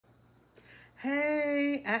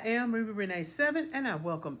Hey, I am Ruby Renee 7 and I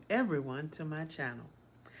welcome everyone to my channel.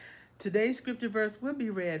 Today's scripture verse will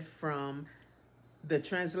be read from the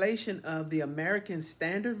translation of the American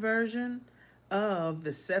Standard Version of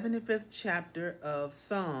the 75th chapter of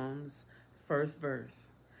Psalms, first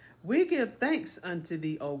verse. We give thanks unto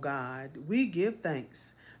thee, O God, we give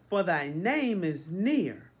thanks, for thy name is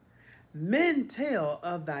near. Men tell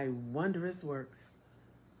of thy wondrous works.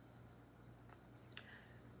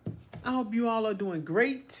 I hope you all are doing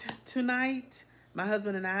great tonight. My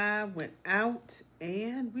husband and I went out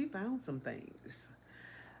and we found some things.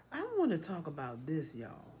 I want to talk about this,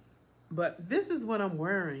 y'all. But this is what I'm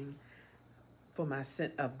wearing for my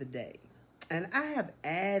scent of the day. And I have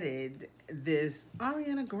added this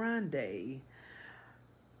Ariana Grande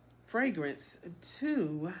fragrance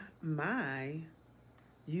to my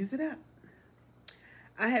Use It Up.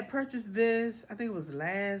 I had purchased this, I think it was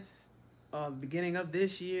beginning of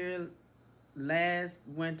this year, last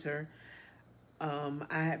winter. I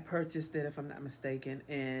had purchased it, if I'm not mistaken,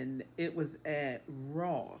 and it was at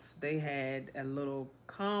Ross. They had a little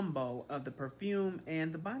combo of the perfume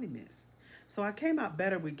and the body mist. So I came out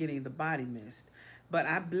better with getting the body mist, but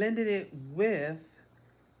I blended it with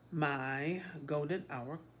my Golden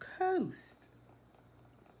Hour Coast.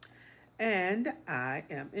 And I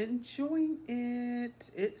am enjoying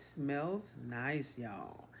it. It smells nice,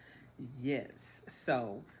 y'all. Yes,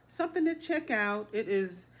 so something to check out. It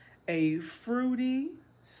is a fruity,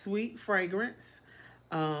 sweet fragrance.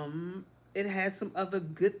 It has some other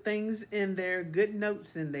good things in there, good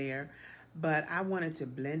notes in there, but I wanted to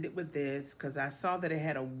blend it with this because I saw that it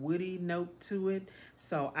had a woody note to it.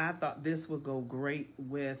 So I thought this would go great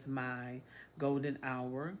with my Golden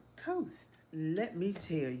Hour Coast. Let me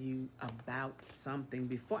tell you about something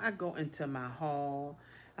before I go into my haul.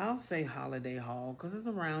 I'll say holiday haul because it's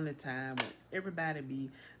around the time when everybody be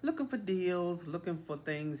looking for deals, looking for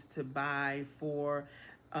things to buy for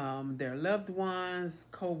their loved ones,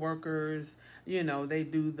 co-workers. You know, they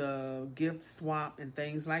do the gift swap and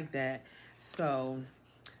things like that. So,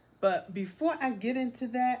 but before I get into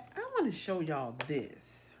that, I want to show y'all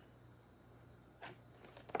this.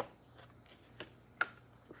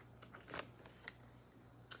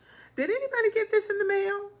 Did anybody get this in the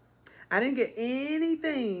mail? I didn't get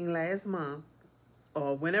anything last month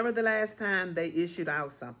or whenever the last time they issued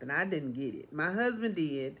out something. I didn't get it. My husband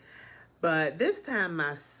did. But this time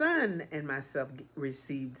my son and myself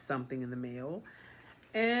received something in the mail.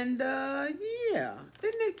 And yeah,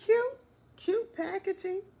 isn't it cute? Cute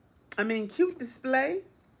packaging. I mean, cute display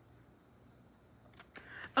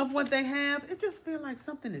of what they have. It just feels like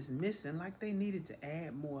something is missing, like they needed to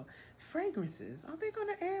add more fragrances. Are they going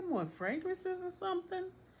to add more fragrances or something?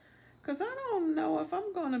 Because I don't know if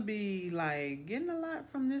I'm going to be like getting a lot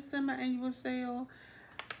from this semi-annual sale.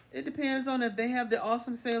 It depends on if they have the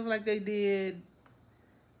awesome sales like they did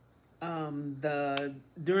during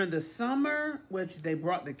the summer, which they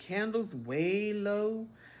brought the candles way low.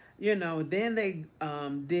 You know, then they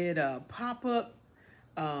did a pop-up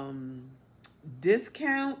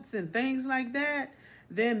discounts and things like that.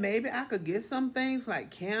 Then maybe I could get some things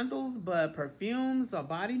like candles, but perfumes or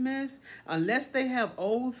body mist, unless they have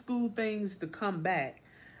old school things to come back,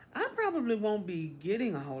 I probably won't be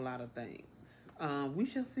getting a whole lot of things. We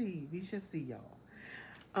shall see. We shall see, y'all.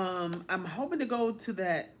 I'm hoping to go to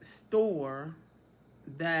that store,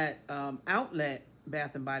 that outlet,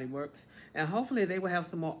 Bath and Body Works, and hopefully they will have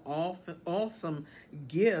some more awesome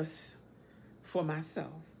gifts for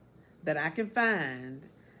myself that I can find,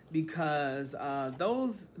 because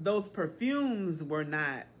those perfumes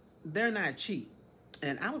they're not cheap,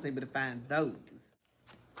 and I was able to find those.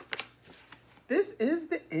 This is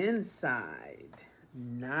the inside.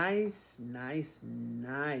 Nice, nice,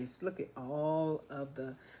 nice. Look at all of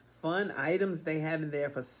the fun items they have in there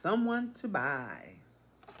for someone to buy.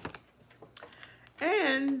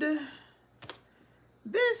 And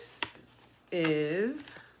this is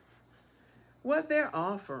what they're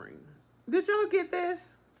offering. Did y'all get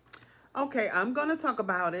this? Okay, I'm going to talk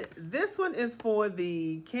about it. This one is for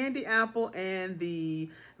the candy apple and the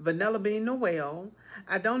vanilla bean Noel.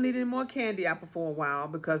 I don't need any more candy apple for a while,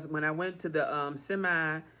 because when I went to the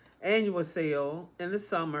semi-annual sale in the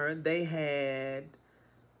summer, they had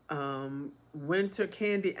winter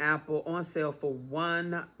candy apple on sale for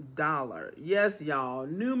 $1. Yes, y'all,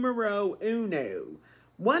 numero uno,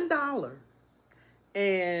 $1.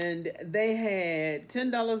 And they had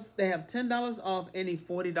 $10. They have $10 off any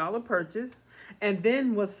 $40 purchase. And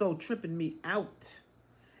then what's so tripping me out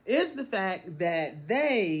is the fact that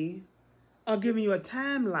they are giving you a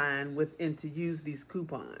timeline within to use these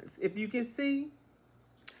coupons. If you can see,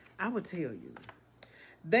 I will tell you.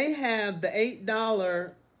 They have the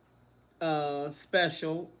 $8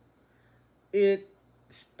 special. It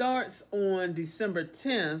starts on December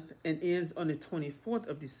 10th and ends on the 24th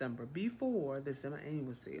of December before the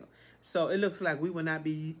semi-annual sale. So it looks like we will not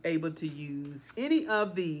be able to use any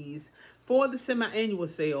of these for the semi-annual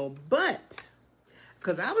sale, but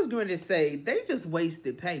because I was going to say they just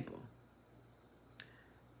wasted paper.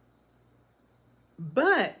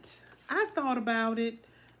 But I thought about it,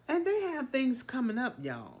 and they have things coming up,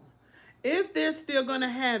 y'all. If they're still going to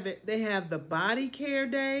have it, they have the body care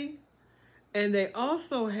day, and they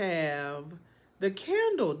also have the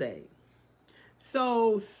candle day.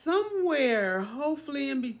 So somewhere, hopefully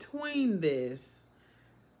in between this,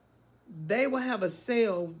 they will have a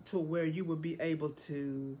sale to where you will be able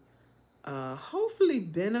to hopefully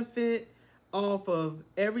benefit off of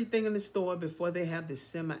everything in the store before they have the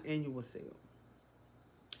semi-annual sale.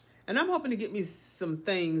 And I'm hoping to get me some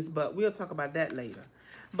things, but we'll talk about that later.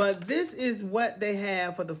 But this is what they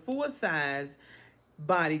have for the full size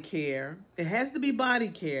body care. It has to be body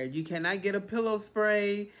care. You cannot get a pillow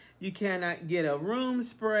spray. You cannot get a room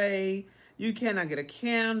spray. You cannot get a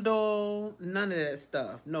candle. None of that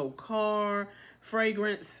stuff. No car,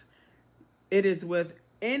 fragrance. It is with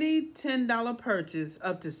any $10 purchase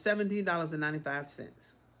up to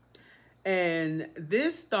 $17.95. And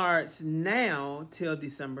this starts now till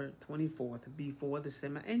December 24th. Before the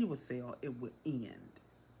semi-annual sale, it will end.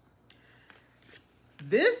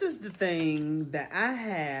 This is the thing that I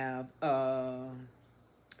have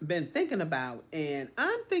been thinking about. And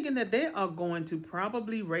I'm thinking that they are going to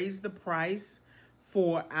probably raise the price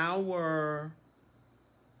for our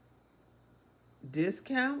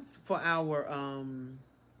discounts, for our,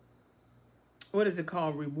 what is it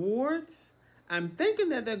called, rewards. I'm thinking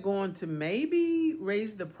that they're going to maybe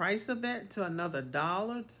raise the price of that to another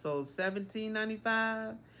 $1, so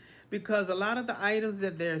 $17.95, because a lot of the items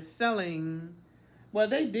that they're selling, well,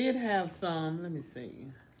 they did have some, let me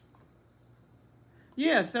see.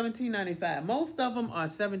 Yeah, $17.95. Most of them are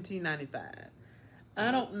 $17.95. I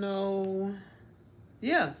don't know.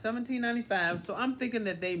 Yeah, $17.95. So I'm thinking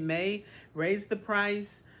that they may raise the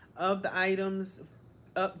price of the items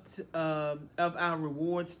up to, of our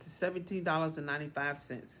rewards to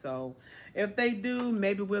 $17.95. So if they do,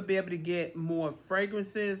 maybe we'll be able to get more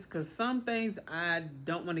fragrances, because some things I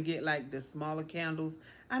don't want to get, like the smaller candles.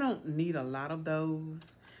 I don't need a lot of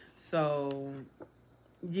those. So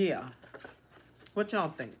yeah, what y'all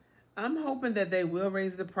think? I'm hoping that they will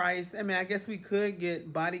raise the price. I mean, I guess we could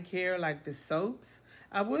get body care like the soaps.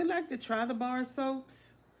 I would like to try the bar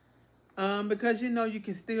soaps. Because, you know, you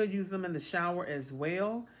can still use them in the shower as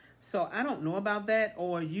well. So I don't know about that.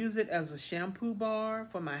 Or use it as a shampoo bar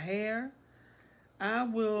for my hair. I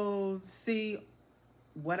will see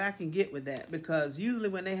what I can get with that. Because usually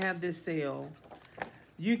when they have this sale,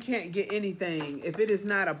 you can't get anything. If it is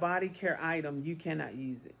not a body care item, you cannot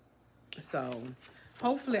use it. So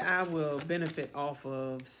hopefully I will benefit off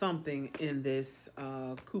of something in this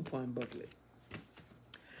coupon booklet.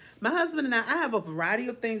 My husband and I have a variety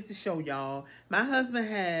of things to show y'all. My husband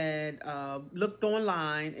had looked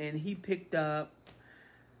online and he picked up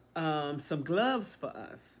some gloves for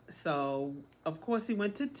us. So, of course, he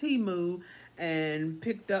went to Temu and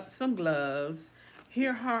picked up some gloves.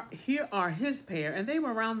 Here are his pair, and they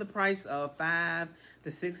were around the price of $5 to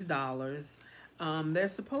 $6. They're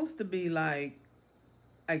supposed to be like,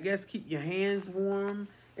 I guess, keep your hands warm,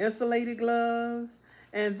 insulated gloves.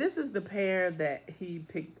 And this is the pair that he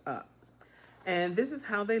picked up. And this is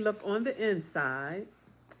how they look on the inside.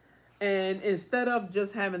 And instead of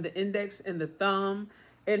just having the index and the thumb,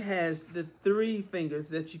 it has the 3 fingers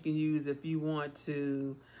that you can use if you want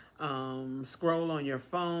to scroll on your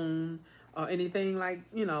phone or anything, like,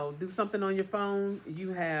 you know, do something on your phone.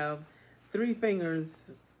 You have 3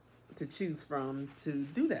 fingers to choose from to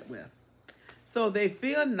do that with. So they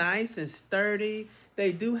feel nice and sturdy.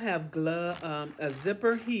 They do have a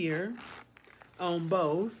zipper here on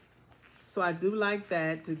both. So I do like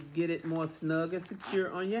that to get it more snug and secure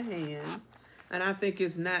on your hand. And I think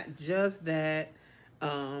it's not just that,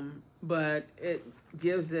 but it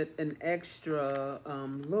gives it an extra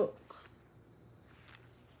look.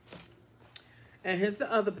 And here's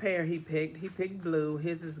the other pair he picked. He picked blue.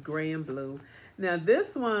 His is gray and blue. Now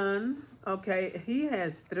this one, okay, he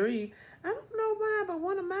has 3. I don't know why, but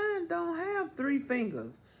one of mine don't have 3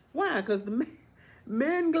 fingers. Why? Because the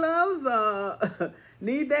men gloves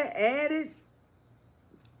need that added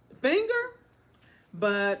finger.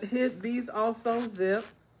 But these also zip,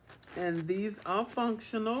 and these are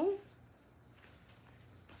functional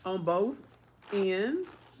on both ends.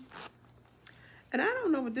 And I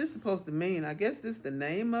don't know what this is supposed to mean. I guess this is the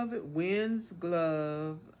name of it. Wins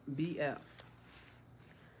Glove BF.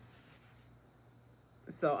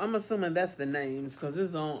 So I'm assuming that's the names because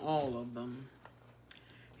it's on all of them.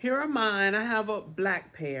 Here are mine. I have a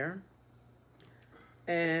black pair.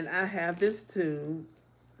 And I have this too.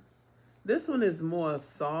 This one is more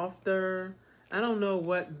softer. I don't know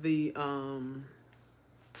what the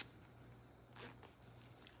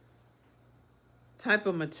type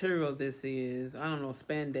of material this is. I don't know,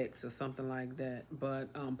 spandex or something like that.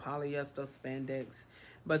 But polyester spandex.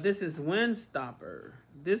 But this is Windstopper.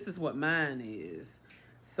 This is what mine is.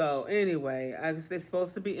 So anyway, I guess they're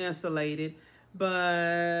supposed to be insulated.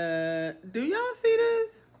 But do y'all see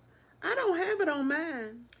this? I don't have it on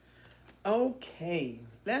mine. Okay,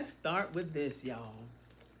 let's start with this, y'all.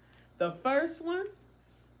 The first one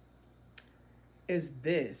is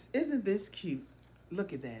this. Isn't this cute?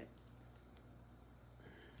 Look at that.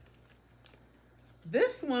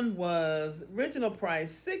 This one was original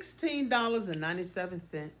price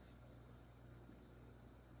 $16.97.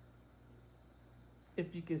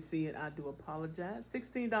 If you can see it, I do apologize.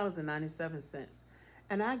 $16.97.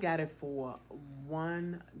 And I got it for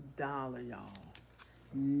 $1, y'all.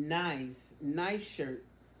 Nice, nice shirt.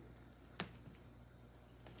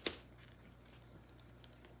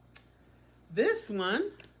 This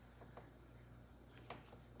one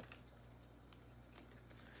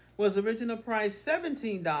was original price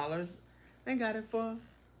 $17 and got it for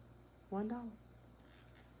 $1.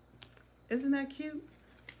 Isn't that cute?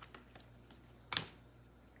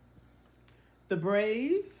 The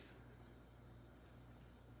Braves,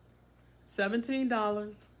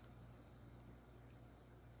 $17.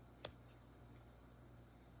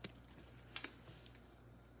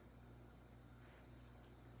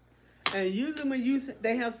 And usually when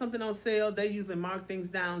they have something on sale, they usually mark things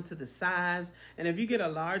down to the size. And if you get a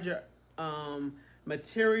larger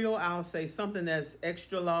material, I'll say something that's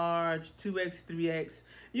extra large, 2X, 3X,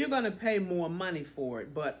 you're going to pay more money for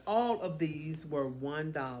it. But all of these were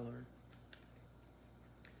 $1.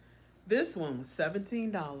 This one was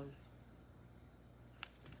 $17.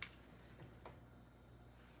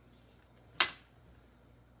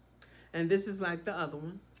 And this is like the other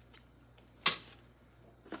one.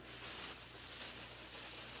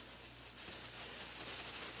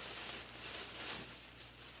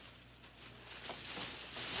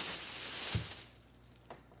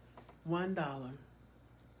 $1.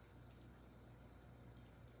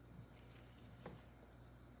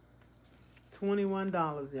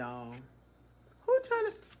 $21, y'all. Who trying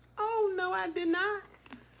to? Oh no, I did not.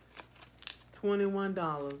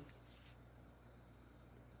 $21.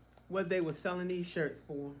 What they were selling these shirts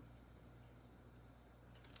for.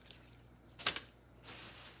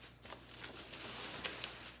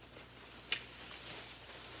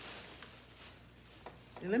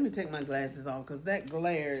 And let me take my glasses off because that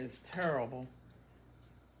glare is terrible.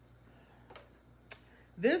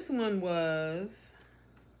 This one was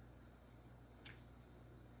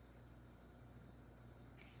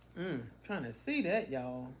trying to see that,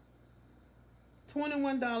 y'all.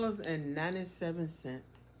 $21.97.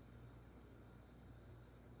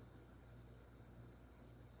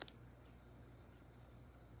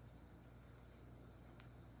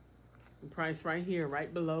 The price right here,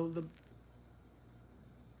 right below the.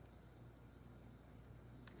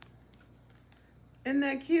 Isn't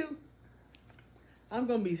that cute? I'm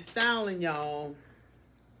going to be styling y'all.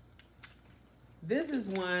 This is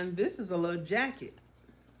one. This is a little jacket.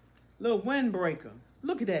 Little windbreaker.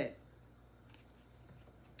 Look at that.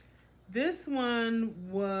 This one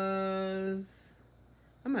was,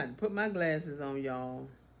 I'm going to put my glasses on, y'all.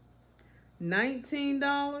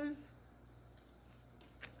 $19.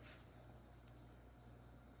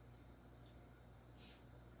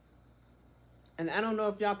 And I don't know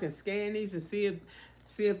if y'all can scan these and see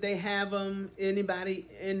if they have them, anybody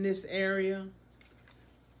in this area.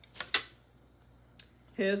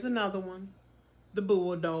 Here's another one. The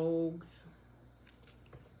Bulldogs.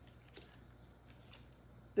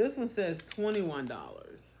 This one says $21.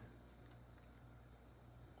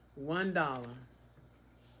 $1.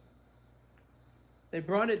 They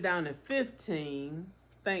brought it down to $15.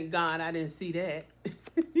 Thank God I didn't see that.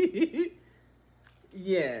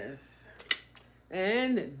 Yes.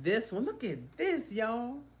 And this one, look at this,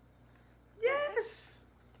 y'all. Yes.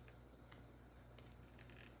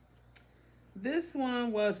 This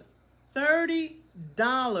one was $30.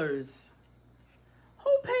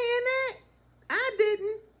 Who paying that? I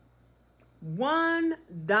didn't.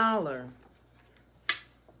 $1.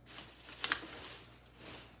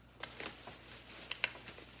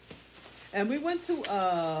 And we went to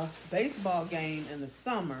a baseball game in the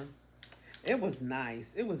summer. It was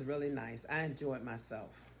nice. It was really nice. I enjoyed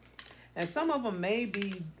myself. And some of them may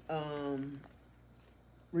be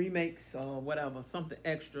remakes or whatever, something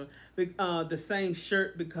extra. The same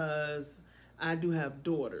shirt because I do have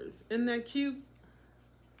daughters. Isn't that cute?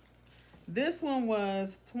 This one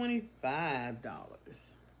was $25.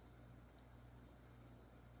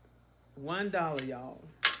 $1, y'all.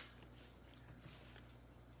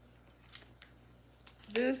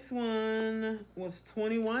 This one was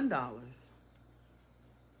 $21.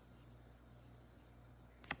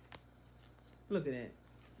 Look at that.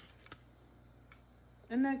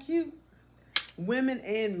 Isn't that cute? Women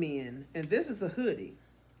and men. And this is a hoodie.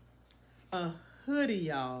 A hoodie,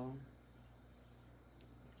 y'all.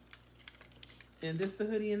 And this the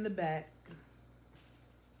hoodie in the back.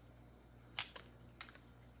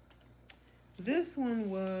 This one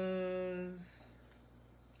was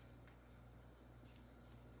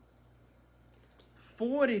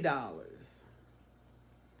 $40.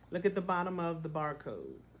 Look at the bottom of the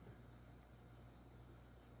barcode.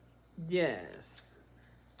 Yes.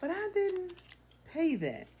 But I didn't pay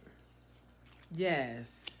that.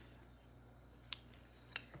 Yes.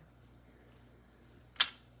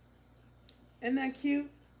 Isn't that cute?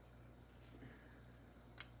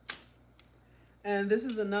 And this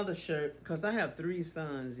is another shirt because I have 3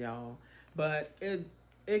 sons, y'all. But it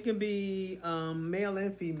can be male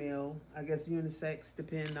and female. I guess unisex,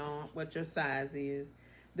 depending on what your size is.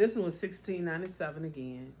 This one was $16.97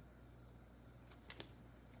 again.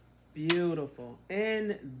 Beautiful.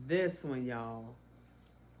 And this one, y'all.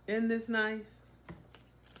 Isn't this nice?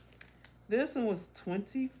 This one was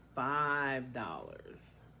 $25.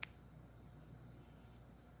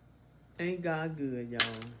 Ain't God good, y'all.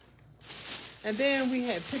 And then we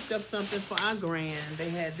had picked up something for our grand.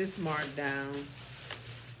 They had this marked down.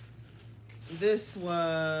 This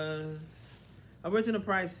was original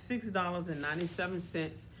price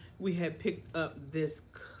 $6.97. We had picked up this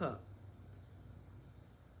cup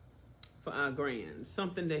for our grand.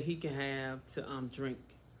 Something that he can have to drink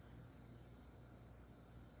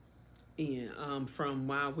in from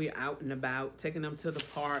while we're out and about, taking him to the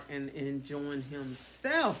park and enjoying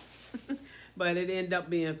himself. But it ended up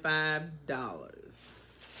being $5.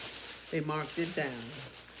 They marked it down.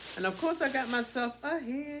 And of course I got myself a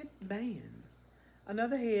headband.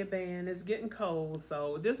 Another headband. It's getting cold.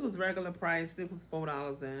 So this was regular price. It was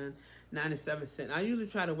 $4.97. I usually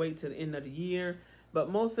try to wait till the end of the year. But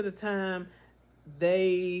most of the time,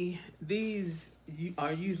 these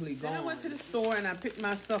are usually gone. Then I went to the store and I picked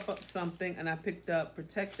myself up something. And I picked up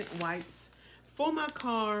protectant wipes for my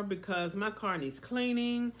car because my car needs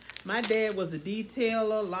cleaning. My dad was a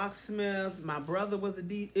detailer, locksmith. My brother was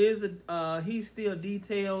he still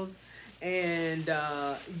details. And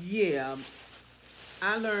yeah,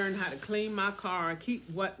 I learned how to clean my car, keep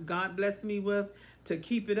what God blessed me with to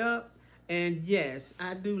keep it up. And yes,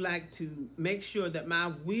 I do like to make sure that my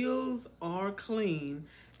wheels are clean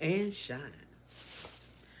and shine.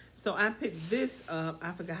 So I picked this up.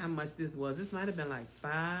 I forgot how much this was. This might have been like $5,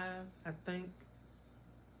 I think.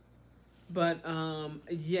 But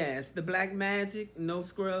yes, the Black Magic No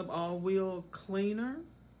Scrub All Wheel Cleaner.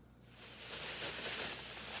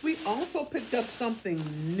 We also picked up something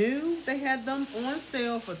new. They had them on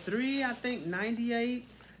sale for $3.98.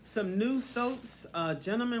 Some new soaps. A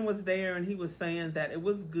gentleman was there and he was saying that it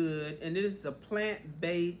was good. And it is a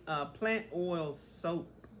plant-based plant oil soap.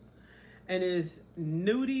 And it is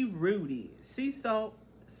Nudie Rudy sea salt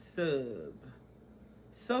sub.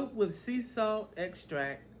 Soap with sea salt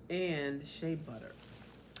extract and shea butter.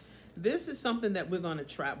 This is something that we're going to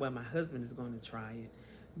try. Well, my husband is going to try it.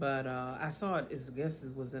 But I saw it, I guess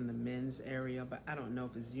it was in the men's area. But I don't know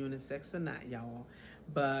if it's unisex or not, y'all.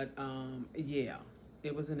 But yeah,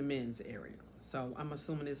 it was in the men's area. So I'm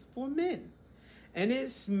assuming it's for men. And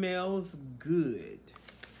it smells good.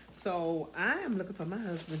 So I am looking for my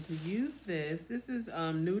husband to use this. This is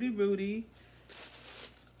Nudie Rudy.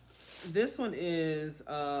 This one is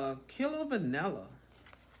Killer Vanilla.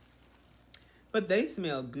 But they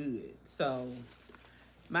smell good. So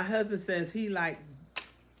my husband says he liked,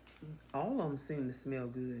 all of them seem to smell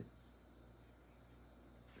good.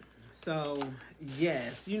 So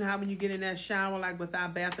yes, you know how when you get in that shower, like with our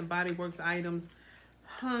Bath and Body Works items,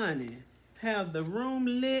 honey, have the room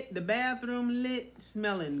lit, the bathroom lit,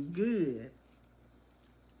 smelling good.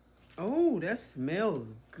 Oh, that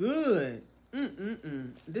smells good.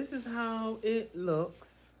 This is how it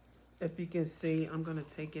looks. If you can see, I'm going to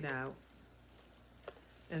take it out.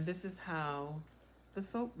 And this is how the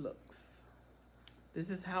soap looks. This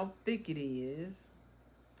is how thick it is.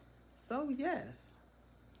 So, yes.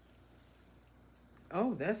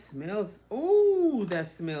 Oh, that smells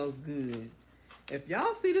good. If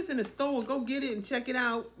y'all see this in the store, go get it and check it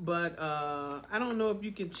out. But I don't know if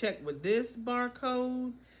you can check with this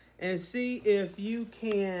barcode and see if you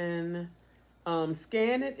can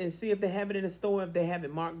scan it and see if they have it in the store, if they have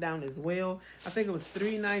it marked down as well. I think it was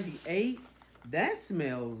 $3.98. That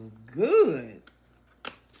smells good.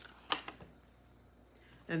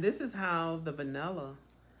 And this is how the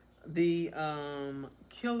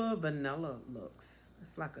killer vanilla looks.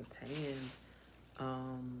 It's like a tan,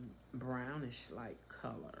 brownish like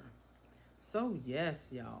color. So yes,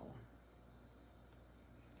 y'all.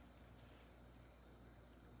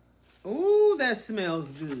 Ooh, that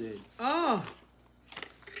smells good. Oh,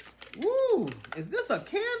 ooh, is this a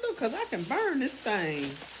candle? Cause I can burn this thing.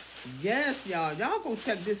 Yes, y'all. Y'all go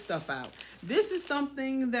check this stuff out. This is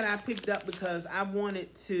something that I picked up because I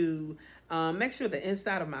wanted to make sure the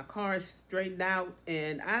inside of my car is straightened out.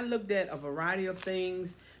 And I looked at a variety of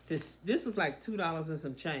things. This was like $2 and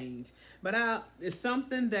some change. But it's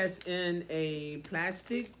something that's in a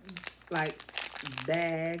plastic, like,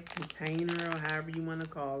 bag, container, or however you want to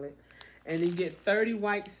call it. And you get 30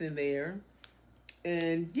 wipes in there.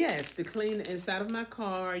 And yes, to clean the inside of my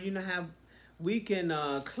car, you know how we can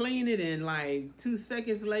clean it, and like 2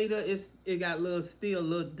 seconds later, it got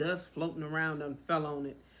little dust floating around and fell on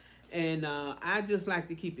it. And I just like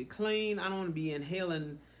to keep it clean. I don't want to be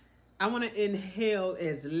inhaling. I want to inhale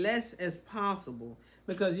as less as possible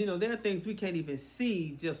because, you know, there are things we can't even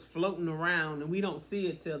see just floating around, and we don't see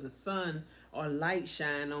it till the sun or light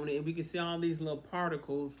shine on it, and we can see all these little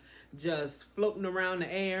particles just floating around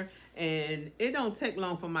the air. And it don't take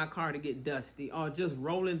long for my car to get dusty or just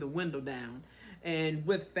rolling the window down. And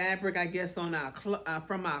with fabric, I guess, on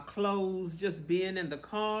from our clothes just being in the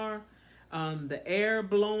car, the air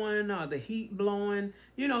blowing or the heat blowing,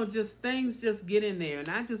 you know, just things just get in there. And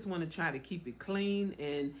I just want to try to keep it clean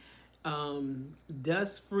and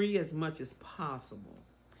dust free as much as possible.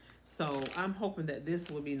 So I'm hoping that this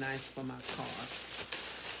will be nice for my car.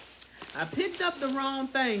 I picked up the wrong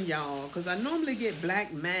thing, y'all, because I normally get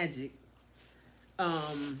Black Magic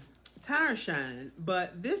tire shine,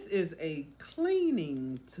 but this is a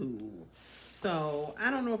cleaning tool. So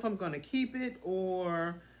I don't know if I'm going to keep it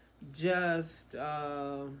or just,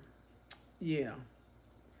 yeah.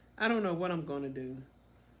 I don't know what I'm going to do,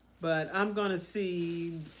 but I'm going to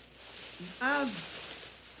see. I'll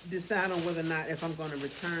decide on whether or not if I'm going to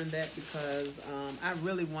return that because I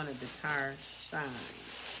really wanted the tire shine.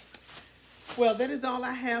 Well, that is all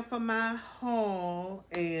I have for my haul,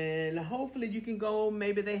 and hopefully you can go.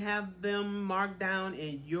 Maybe they have them marked down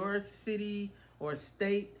in your city or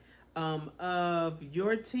state of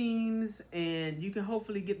your teams, and you can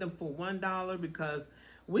hopefully get them for $1 because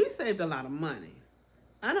we saved a lot of money.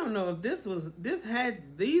 I don't know if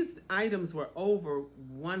these items were over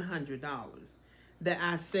 $100 that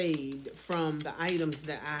I saved from the items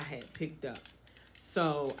that I had picked up.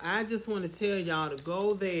 So I just want to tell y'all to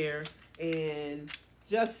go there and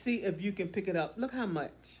just see if you can pick it up. Look how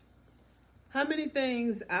many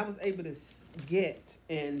things I was able to get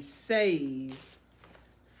and save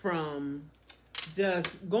from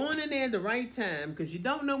just going in there at the right time, because you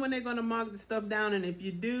don't know when they're going to mark the stuff down, and if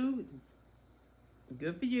you do,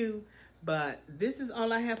 good for you. But this is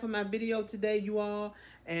all I have for my video today, you all,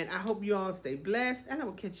 and I hope you all stay blessed, and I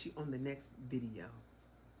will catch you on the next video.